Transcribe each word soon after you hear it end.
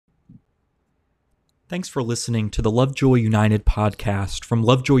Thanks for listening to the Lovejoy United podcast from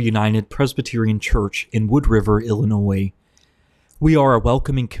Lovejoy United Presbyterian Church in Wood River, Illinois. We are a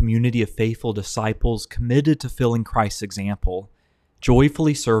welcoming community of faithful disciples committed to filling Christ's example,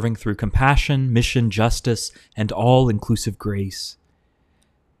 joyfully serving through compassion, mission, justice, and all-inclusive grace.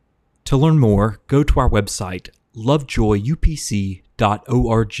 To learn more, go to our website,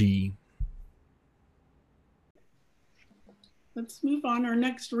 lovejoyupc.org. Let's move on. Our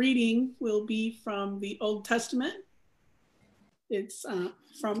next reading will be from the Old Testament. It's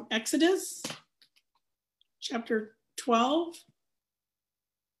from Exodus, chapter 12.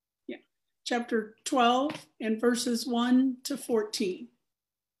 Chapter 12 and verses 1 to 14.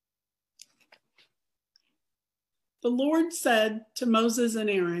 The Lord said to Moses and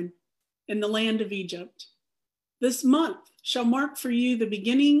Aaron in the land of Egypt, "This month shall mark for you the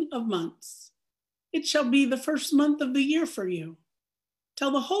beginning of months. It shall be the first month of the year for you.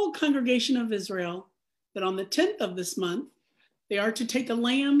 Tell the whole congregation of Israel that on the 10th of this month, they are to take a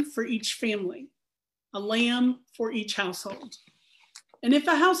lamb for each family, a lamb for each household. And if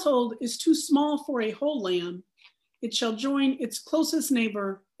a household is too small for a whole lamb, it shall join its closest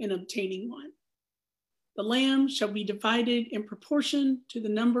neighbor in obtaining one. The lamb shall be divided in proportion to the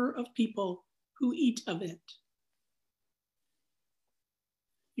number of people who eat of it.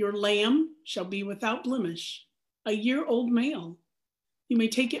 Your lamb shall be without blemish, a year-old male. You may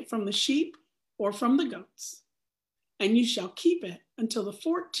take it from the sheep or from the goats, and you shall keep it until the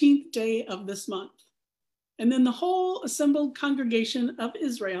 14th day of this month. And then the whole assembled congregation of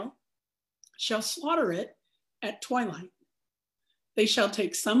Israel shall slaughter it at twilight. They shall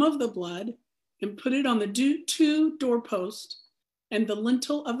take some of the blood and put it on the two doorposts and the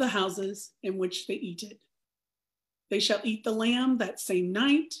lintel of the houses in which they eat it. They shall eat the lamb that same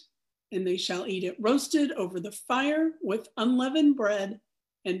night, and they shall eat it roasted over the fire with unleavened bread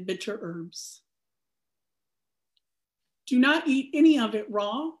and bitter herbs. Do not eat any of it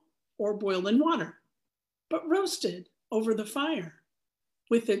raw or boiled in water, but roasted over the fire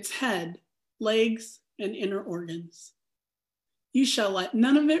with its head, legs, and inner organs. You shall let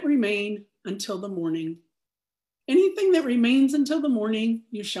none of it remain until the morning. Anything that remains until the morning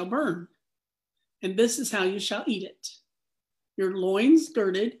you shall burn. And this is how you shall eat it: your loins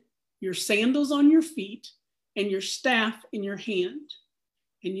girded, your sandals on your feet, and your staff in your hand.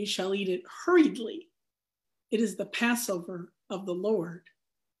 And you shall eat it hurriedly. It is the Passover of the Lord.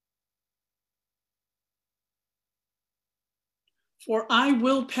 For I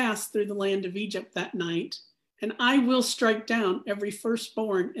will pass through the land of Egypt that night, and I will strike down every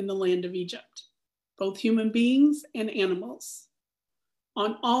firstborn in the land of Egypt, both human beings and animals.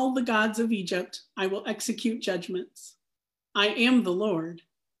 On all the gods of Egypt I will execute judgments. I am the Lord.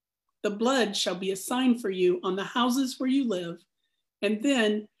 The blood shall be a sign for you on the houses where you live, and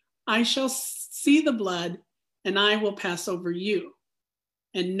then I shall see the blood, and I will pass over you.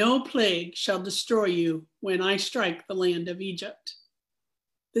 And no plague shall destroy you when I strike the land of Egypt.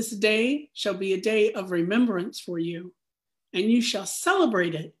 This day shall be a day of remembrance for you, and you shall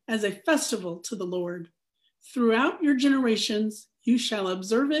celebrate it as a festival to the Lord. Throughout your generations, you shall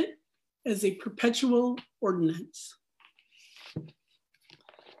observe it as a perpetual ordinance."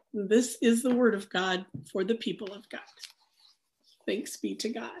 This is the word of God for the people of God. Thanks be to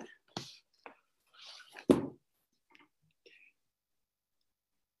God.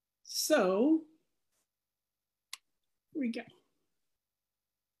 So, here we go.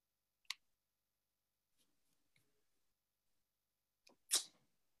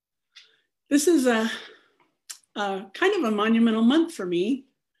 This is a kind of a monumental month for me.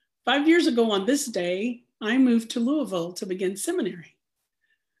 5 years ago on this day, I moved to Louisville to begin seminary.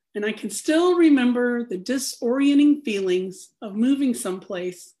 And I can still remember the disorienting feelings of moving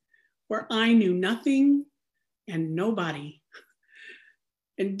someplace where I knew nothing and nobody.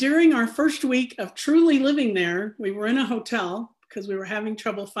 And during our first week of truly living there, we were in a hotel because we were having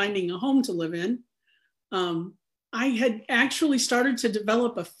trouble finding a home to live in. I had actually started to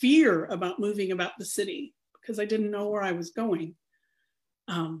develop a fear about moving about the city because I didn't know where I was going.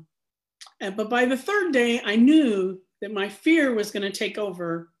 But by the third day, I knew that my fear was going to take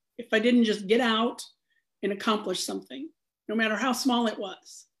over if I didn't just get out and accomplish something, no matter how small it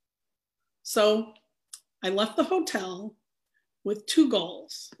was. So I left the hotel with two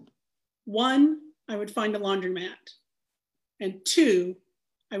goals. One, I would find a laundromat. And two,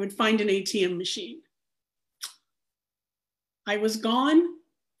 I would find an ATM machine. I was gone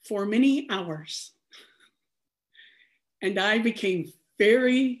for many hours, and I became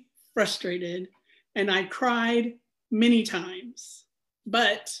very frustrated, and I cried many times,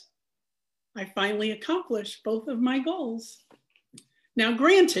 but I finally accomplished both of my goals. Now,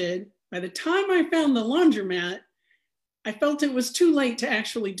 granted, By the time I found the laundromat, I felt it was too late to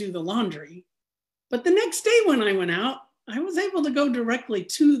actually do the laundry. But the next day when I went out, I was able to go directly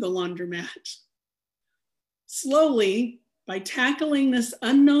to the laundromat. Slowly, by tackling this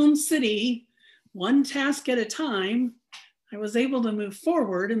unknown city, one task at a time, I was able to move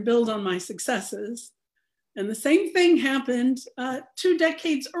forward and build on my successes. And the same thing happened 2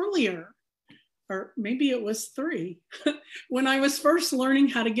 decades earlier, or maybe it was 3, when I was first learning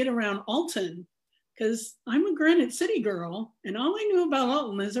how to get around Alton, because I'm a Granite City girl, and all I knew about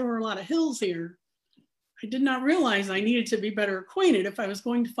Alton is there were a lot of hills here. I did not realize I needed to be better acquainted if I was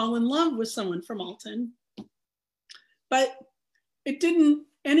going to fall in love with someone from Alton. But it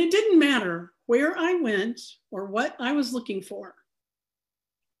didn't matter where I went or what I was looking for.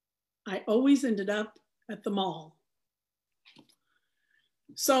 I always ended up at the mall.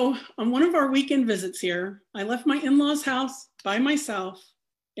 So on one of our weekend visits here, I left my in-laws' house by myself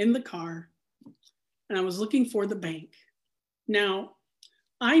in the car, and I was looking for the bank. Now,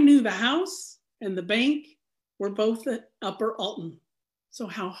 I knew the house and the bank were both at Upper Alton. So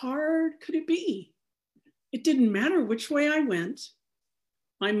how hard could it be? It didn't matter which way I went.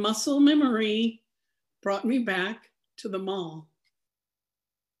 My muscle memory brought me back to the mall.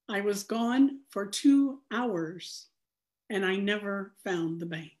 I was gone for 2 hours and I never found the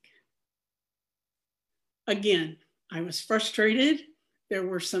bank. Again, I was frustrated. There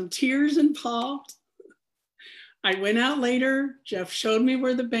were some tears involved. I went out later. Jeff showed me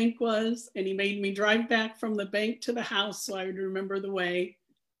where the bank was, and he made me drive back from the bank to the house so I would remember the way,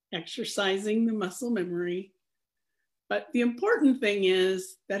 exercising the muscle memory. But the important thing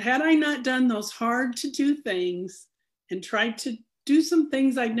is that had I not done those hard to do things and tried to do some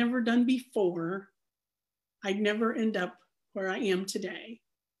things I'd never done before, I'd never end up where I am today.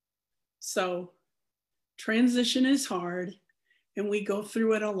 So transition is hard, and we go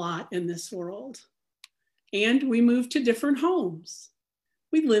through it a lot in this world. And we move to different homes.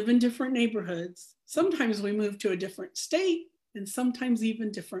 We live in different neighborhoods. Sometimes we move to a different state, and sometimes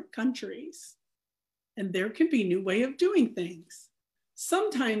even different countries. And there can be new way of doing things.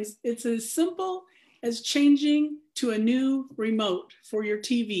 Sometimes it's as simple as changing to a new remote for your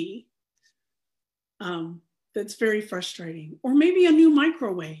TV. That's very frustrating. Or maybe a new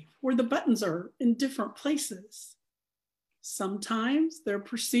microwave where the buttons are in different places. Sometimes there are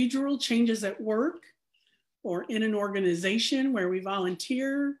procedural changes at work or in an organization where we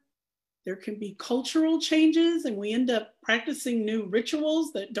volunteer. There can be cultural changes and we end up practicing new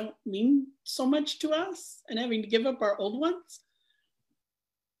rituals that don't mean so much to us and having to give up our old ones.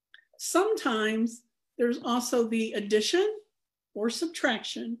 Sometimes there's also the addition or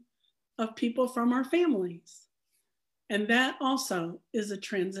subtraction of people from our families. And that also is a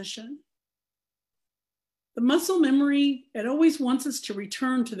transition. The muscle memory, it always wants us to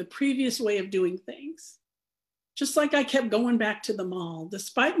return to the previous way of doing things. Just like I kept going back to the mall,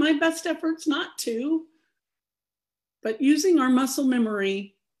 despite my best efforts not to. But using our muscle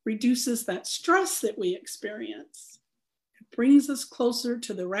memory reduces that stress that we experience. It brings us closer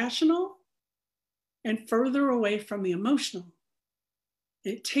to the rational and further away from the emotional.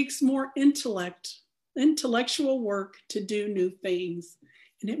 It takes more intellectual work to do new things,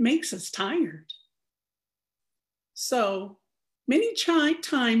 and it makes us tired. So many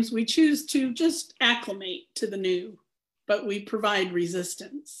times we choose to just acclimate to the new, but we provide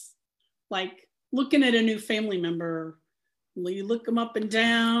resistance. Like looking at a new family member, you look them up and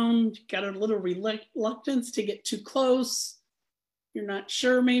down, you got a little reluctance to get too close. You're not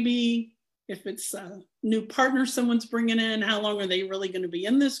sure maybe if it's a new partner someone's bringing in, how long are they really going to be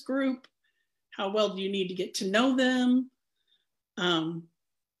in this group? How well do you need to get to know them?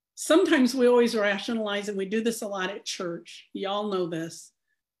 Sometimes we always rationalize, and we do this a lot at church. Y'all know this,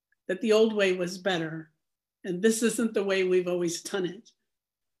 that the old way was better. And this isn't the way we've always done it.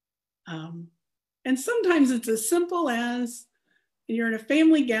 And sometimes it's as simple as you're at a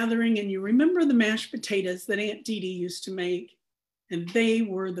family gathering and you remember the mashed potatoes that Aunt Dee Dee used to make, and they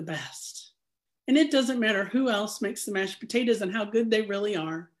were the best. And it doesn't matter who else makes the mashed potatoes and how good they really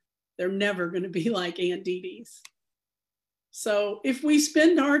are. They're never going to be like Aunt Dee Dee's. So if we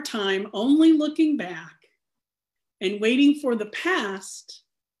spend our time only looking back and waiting for the past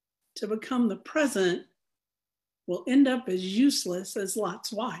to become the present, we'll end up as useless as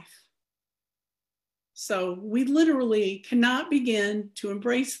Lot's wife. So we literally cannot begin to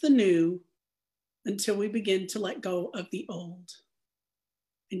embrace the new until we begin to let go of the old.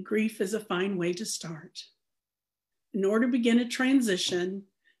 And grief is a fine way to start. In order to begin a transition,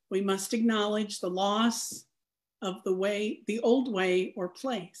 we must acknowledge the loss of the old way or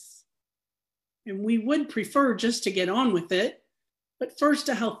place. And we would prefer just to get on with it, But first,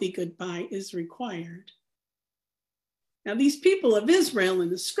 a healthy goodbye is required. Now, these people of Israel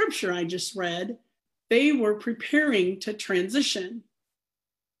in the scripture I just read, they were preparing to transition.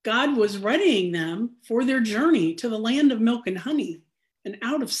 God was readying them for their journey to the land of milk and honey and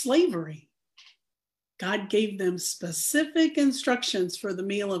out of slavery. God gave them specific instructions for the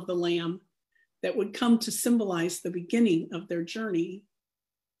meal of the Lamb that would come to symbolize the beginning of their journey.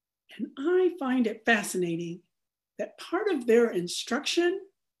 And I find it fascinating that part of their instruction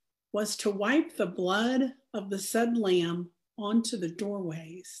was to wipe the blood of the said lamb onto the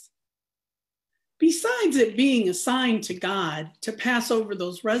doorways. Besides it being a sign to God to pass over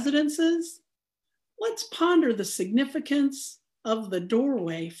those residences, let's ponder the significance of the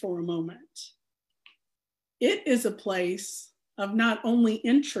doorway for a moment. It is a place of not only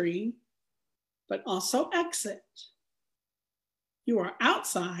entry, but also exit. You are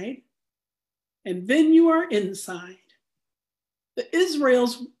outside, and then you are inside. The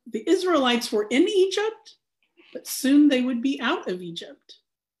Israelites were in Egypt, but soon they would be out of Egypt.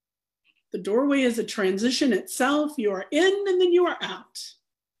 The doorway is a transition itself. You are in and then you are out,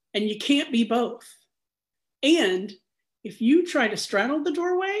 and you can't be both. And if you try to straddle the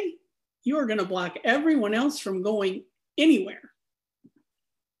doorway, you are going to block everyone else from going anywhere.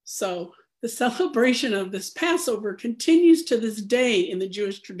 So the celebration of this Passover continues to this day in the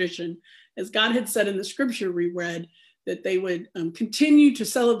Jewish tradition, as God had said in the scripture we read, that they would continue to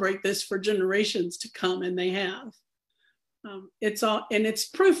celebrate this for generations to come, and they have. It's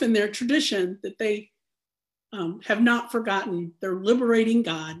proof in their tradition that they have not forgotten their liberating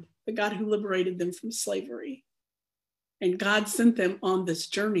God, the God who liberated them from slavery. And God sent them on this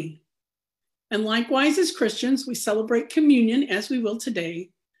journey. And likewise, as Christians, we celebrate communion, as we will today,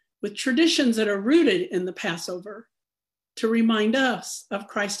 with traditions that are rooted in the Passover to remind us of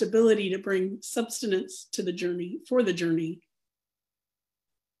Christ's ability to bring substance to the journey, for the journey.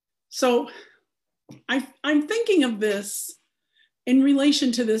 So I'm thinking of this in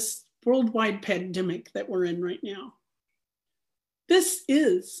relation to this worldwide pandemic that we're in right now. This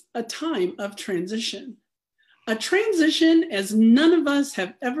is a time of transition, a transition as none of us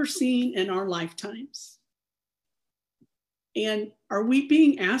have ever seen in our lifetimes. And are we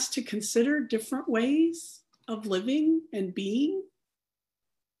being asked to consider different ways of living and being?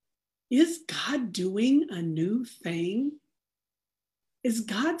 Is God doing a new thing? Is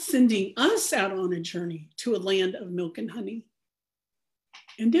God sending us out on a journey to a land of milk and honey?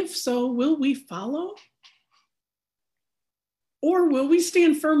 And if so, will we follow? Or will we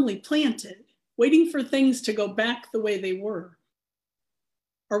stand firmly planted, waiting for things to go back the way they were?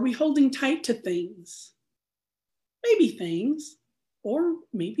 Are we holding tight to things? Maybe things, or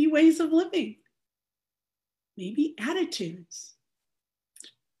maybe ways of living, maybe attitudes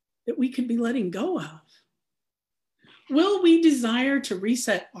that we could be letting go of. Will we desire to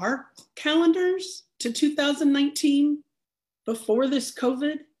reset our calendars to 2019 before this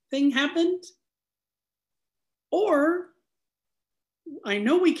COVID thing happened? Or, I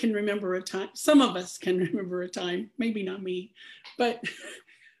know we can remember a time, some of us can remember a time, maybe not me, but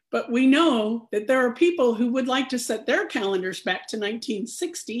we know that there are people who would like to set their calendars back to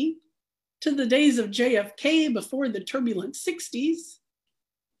 1960, to the days of JFK before the turbulent 60s.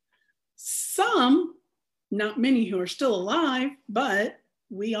 Some, not many who are still alive, but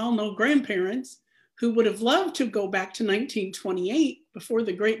we all know grandparents who would have loved to go back to 1928 before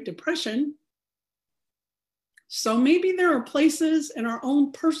the Great Depression. So maybe there are places in our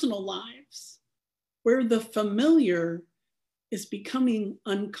own personal lives where the familiar is becoming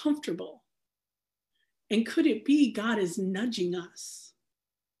uncomfortable. And could it be God is nudging us?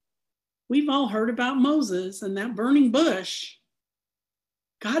 We've all heard about Moses and that burning bush.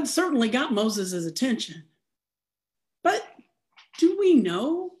 God certainly got Moses' attention. But do we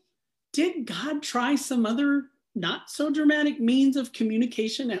know, did God try some other not so dramatic means of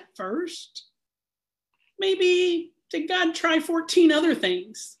communication at first? Maybe did God try 14 other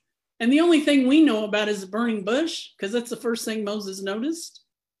things? And the only thing we know about is a burning bush, because that's the first thing Moses noticed.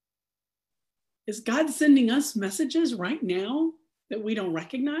 Is God sending us messages right now that we don't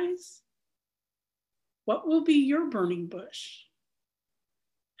recognize? What will be your burning bush?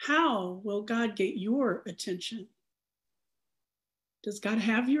 How will God get your attention? Does God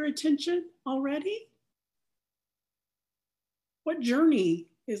have your attention already? What journey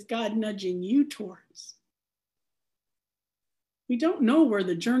is God nudging you towards? We don't know where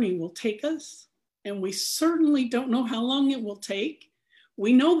the journey will take us, and we certainly don't know how long it will take.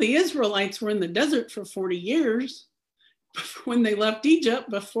 We know the Israelites were in the desert for 40 years when they left Egypt,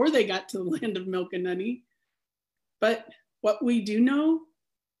 before they got to the land of milk and honey. But what we do know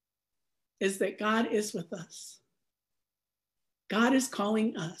is that God is with us. God is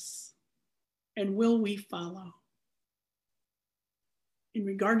calling us, and will we follow? In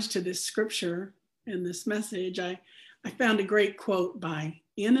regards to this scripture and this message, I found a great quote by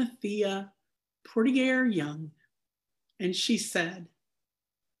Anathea Portier-Young, and she said,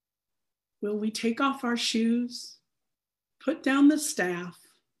 "Will we take off our shoes, put down the staff,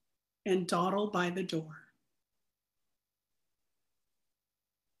 and dawdle by the door?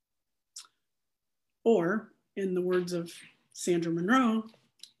 Or, in the words of Sandra Monroe,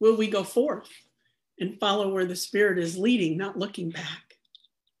 will we go forth and follow where the Spirit is leading, not looking back?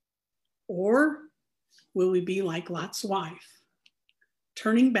 Or will we be like Lot's wife,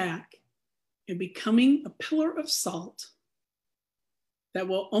 turning back and becoming a pillar of salt that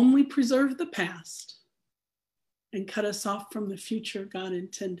will only preserve the past and cut us off from the future God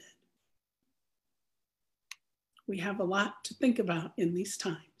intended?" We have a lot to think about in these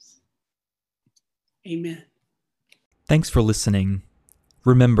times. Amen. Thanks for listening.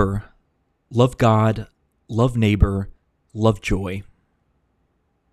 Remember, love God, love neighbor, love joy.